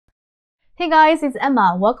Hey guys, it's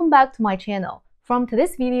Emma. Welcome back to my channel. From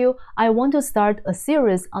today's video, I want to start a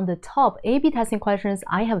series on the top A/B testing questions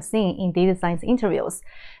I have seen in data science interviews.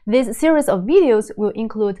 This series of videos will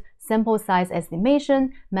include sample size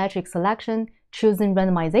estimation, metric selection, choosing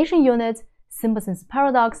randomization units, Simpson's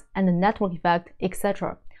paradox, and the network effect,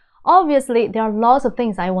 etc. Obviously, there are lots of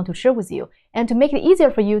things I want to share with you, and to make it easier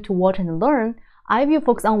for you to watch and learn, I will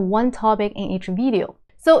focus on one topic in each video.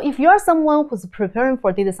 So if you're someone who's preparing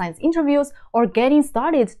for data science interviews or getting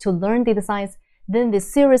started to learn data science, then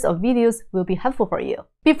this series of videos will be helpful for you.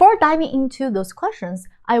 Before diving into those questions,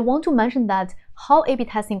 I want to mention that how A/B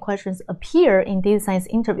testing questions appear in data science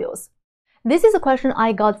interviews. This is a question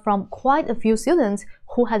I got from quite a few students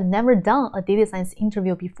who had never done a data science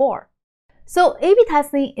interview before. So A/B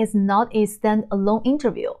testing is not a standalone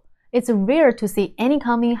interview. It's rare to see any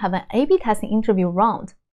company have an A/B testing interview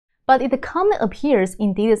round. But it commonly appears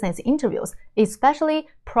in data science interviews, especially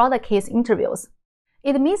product case interviews.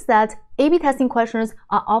 It means that A/B testing questions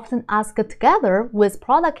are often asked together with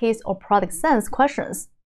product case or product sense questions.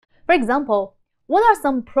 For example, what are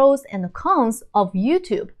some pros and cons of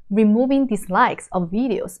YouTube removing dislikes of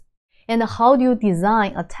videos? And how do you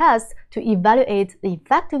design a test to evaluate the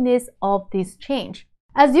effectiveness of this change?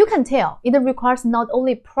 As you can tell, it requires not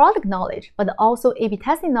only product knowledge, but also A/B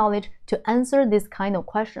testing knowledge to answer this kind of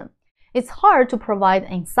question. It's hard to provide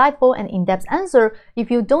an insightful and in-depth answer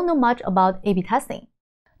if you don't know much about A/B testing.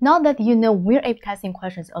 Now that you know where A/B testing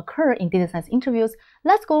questions occur in data science interviews,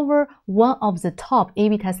 let's go over one of the top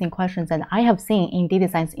A/B testing questions that I have seen in data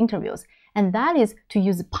science interviews, and that is to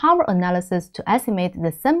use power analysis to estimate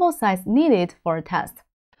the sample size needed for a test.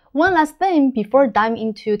 One last thing before diving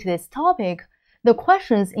into today's topic, the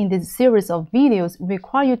questions in this series of videos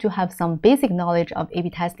require you to have some basic knowledge of A/B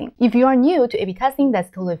testing. If you are new to A/B testing, that's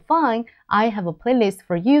totally fine. I have a playlist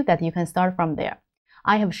for you that you can start from there.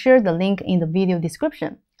 I have shared the link in the video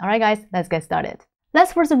description. Alright guys, let's get started.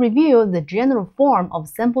 Let's first review the general form of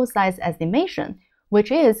sample size estimation,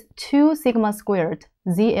 which is 2 sigma squared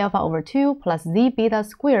z alpha over 2 plus z beta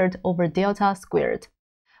squared over delta squared.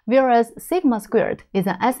 Whereas sigma squared is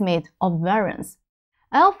an estimate of variance.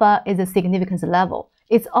 Alpha is a significance level.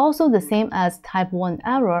 It's also the same as type 1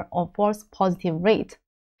 error or false positive rate.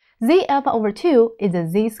 Z alpha over 2 is a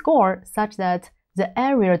z-score such that the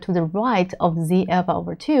area to the right of z alpha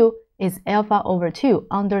over 2 is alpha over 2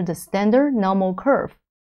 under the standard normal curve.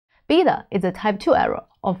 Beta is a type 2 error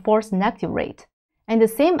or false negative rate, and the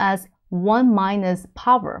same as 1 minus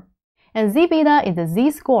power. And z beta is a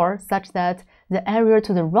z-score such that the area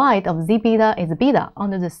to the right of z beta is beta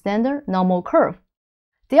under the standard normal curve.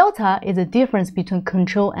 Delta is the difference between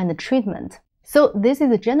control and treatment. So this is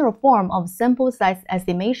the general form of sample size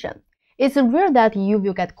estimation. It's rare that you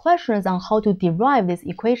will get questions on how to derive this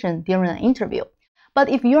equation during an interview. But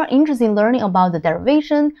if you are interested in learning about the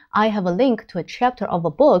derivation, I have a link to a chapter of a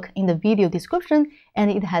book in the video description, and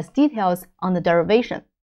it has details on the derivation.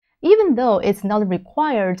 Even though it's not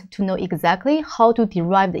required to know exactly how to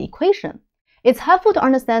derive the equation, it's helpful to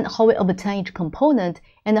understand how we obtain each component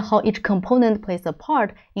and how each component plays a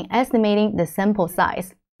part in estimating the sample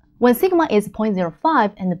size. When sigma is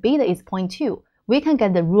 0.05 and beta is 0.2, we can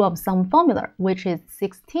get the rule of sum formula, which is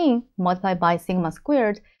 16 multiplied by sigma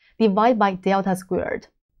squared divided by delta squared.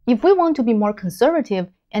 If we want to be more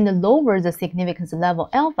conservative and lower the significance level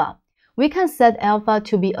alpha, we can set alpha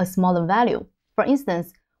to be a smaller value. For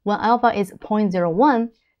instance, when alpha is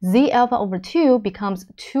 0.01, z alpha over 2 becomes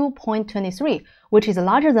 2.23, which is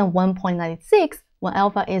larger than 1.96 when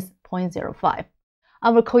alpha is 0.05.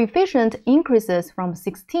 Our coefficient increases from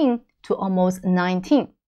 16 to almost 19.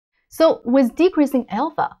 So with decreasing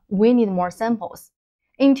alpha, we need more samples.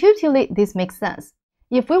 Intuitively, this makes sense.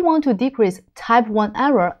 If we want to decrease type 1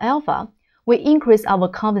 error alpha, we increase our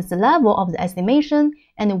confidence level of the estimation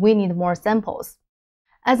and we need more samples.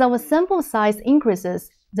 As our sample size increases,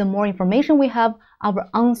 the more information we have, our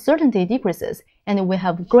uncertainty decreases, and we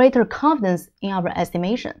have greater confidence in our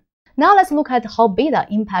estimation. Now let's look at how beta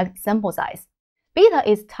impacts sample size. Beta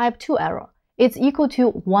is type 2 error. It's equal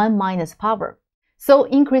to 1 minus power. So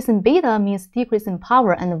increasing beta means decreasing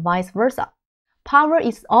power and vice versa. Power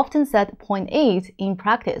is often set 0.8 in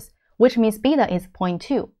practice, which means beta is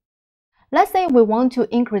 0.2. Let's say we want to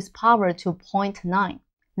increase power to 0.9.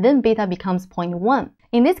 Then beta becomes 0.1.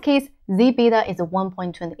 In this case, z beta is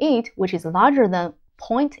 1.28, which is larger than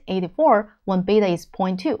 0.84 when beta is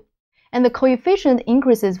 0.2. And the coefficient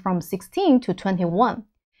increases from 16 to 21.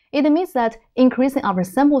 It means that increasing our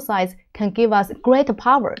sample size can give us greater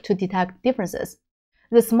power to detect differences.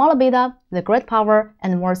 The smaller beta, the greater power,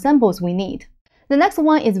 and more samples we need. The next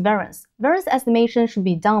one is variance. Variance estimation should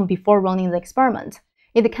be done before running the experiment.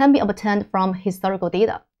 It can be obtained from historical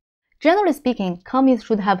data. Generally speaking, companies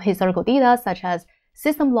should have historical data such as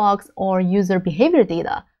system logs or user behavior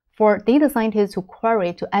data for data scientists to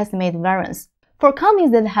query to estimate variance. For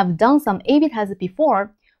companies that have done some A/B tests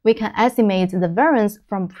before, we can estimate the variance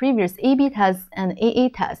from previous A/B tests and AA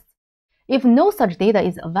tests. If no such data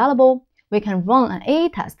is available, we can run an AA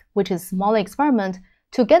test, which is a smaller experiment,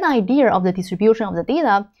 to get an idea of the distribution of the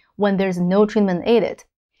data when there is no treatment aided,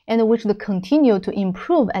 and which will continue to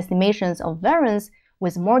improve estimations of variance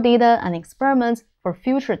with more data and experiments for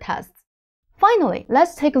future tests. Finally,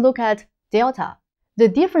 let's take a look at delta, the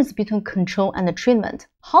difference between control and the treatment.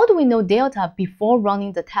 How do we know delta before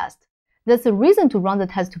running the test? That's the reason to run the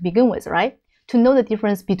test to begin with, right? To know the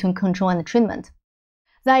difference between control and treatment.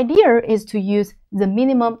 The idea is to use the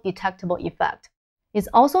minimum detectable effect. It's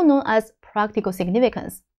also known as practical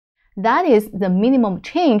significance. That is the minimum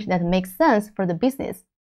change that makes sense for the business.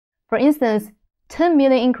 For instance, 10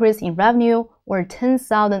 million increase in revenue or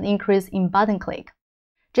 10,000 increase in button click.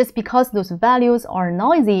 Just because those values are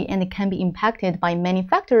noisy and can be impacted by many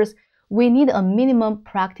factors, we need a minimum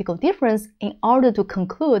practical difference in order to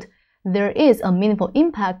conclude there is a meaningful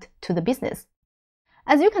impact to the business.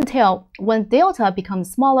 As you can tell, when delta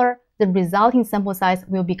becomes smaller, the resulting sample size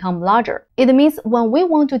will become larger. It means when we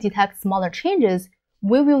want to detect smaller changes,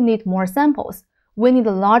 we will need more samples. We need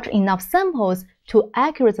large enough samples to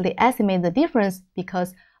accurately estimate the difference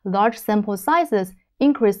because large sample sizes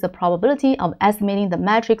increase the probability of estimating the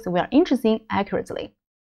metrics we are interested in accurately.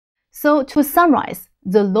 So to summarize,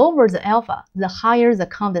 the lower the alpha, the higher the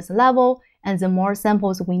confidence level and the more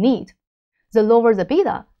samples we need. The lower the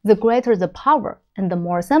beta, the greater the power and the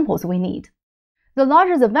more samples we need. The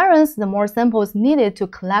larger the variance, the more samples needed to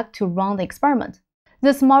collect to run the experiment.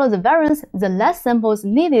 The smaller the variance, the less samples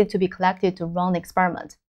needed to be collected to run the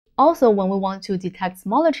experiment. Also, when we want to detect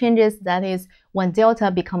smaller changes, that is, when delta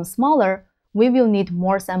becomes smaller, we will need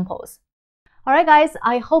more samples. Alright guys,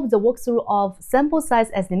 I hope the walkthrough of sample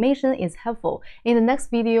size estimation is helpful. In the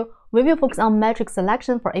next video, we will focus on metric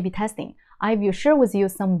selection for A/B testing. I will share with you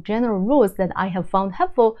some general rules that I have found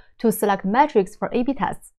helpful to select metrics for A/B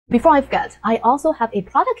tests. Before I forget, I also have a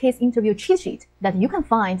product case interview cheat sheet that you can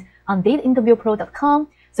find on datainterviewpro.com.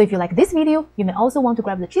 So if you like this video, you may also want to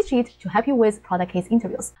grab the cheat sheet to help you with product case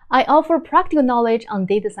interviews. I offer practical knowledge on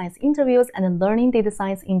data science interviews and learning data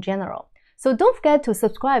science in general. So don't forget to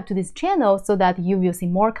subscribe to this channel so that you will see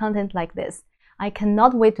more content like this. I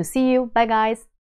cannot wait to see you. Bye guys!